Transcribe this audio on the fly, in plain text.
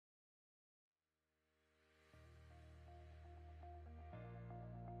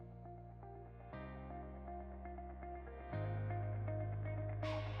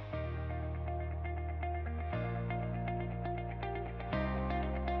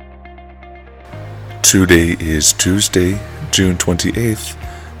Today is Tuesday, June 28th.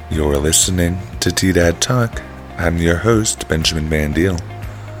 You're listening to T-Dad Talk. I'm your host, Benjamin Van Deal.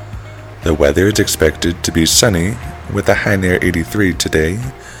 The weather is expected to be sunny with a high near 83 today,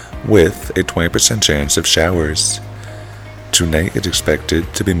 with a 20% chance of showers. Tonight is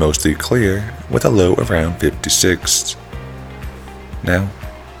expected to be mostly clear with a low around 56. Now,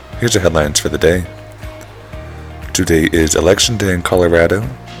 here's the headlines for the day. Today is Election Day in Colorado.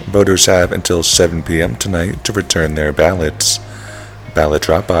 Voters have until 7 p.m. tonight to return their ballots. Ballot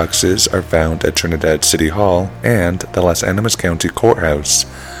drop boxes are found at Trinidad City Hall and the Los Animas County Courthouse.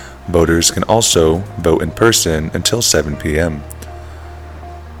 Voters can also vote in person until 7 p.m.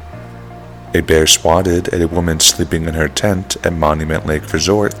 A bear swatted at a woman sleeping in her tent at Monument Lake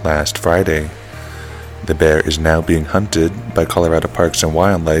Resort last Friday. The bear is now being hunted by Colorado Parks and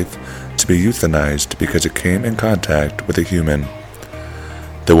Wildlife to be euthanized because it came in contact with a human.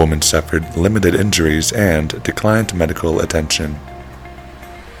 The woman suffered limited injuries and declined medical attention.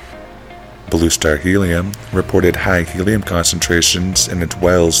 Blue Star Helium reported high helium concentrations in its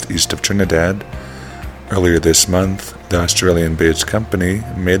wells east of Trinidad. Earlier this month, the Australian-based company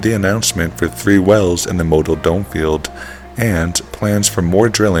made the announcement for 3 wells in the Modal Dome field and plans for more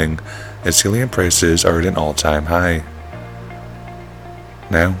drilling as helium prices are at an all-time high.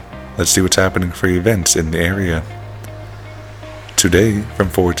 Now, let's see what's happening for events in the area. Today, from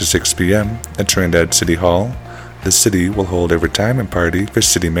 4 to 6 p.m. at Trinidad City Hall, the city will hold a retirement party for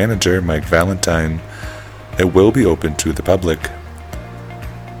city manager Mike Valentine. It will be open to the public.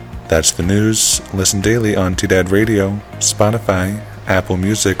 That's the news. Listen daily on T-Dad Radio, Spotify, Apple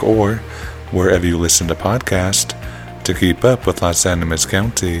Music, or wherever you listen to podcasts to keep up with Los Animas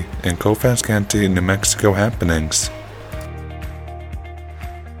County and Colfax County, New Mexico happenings.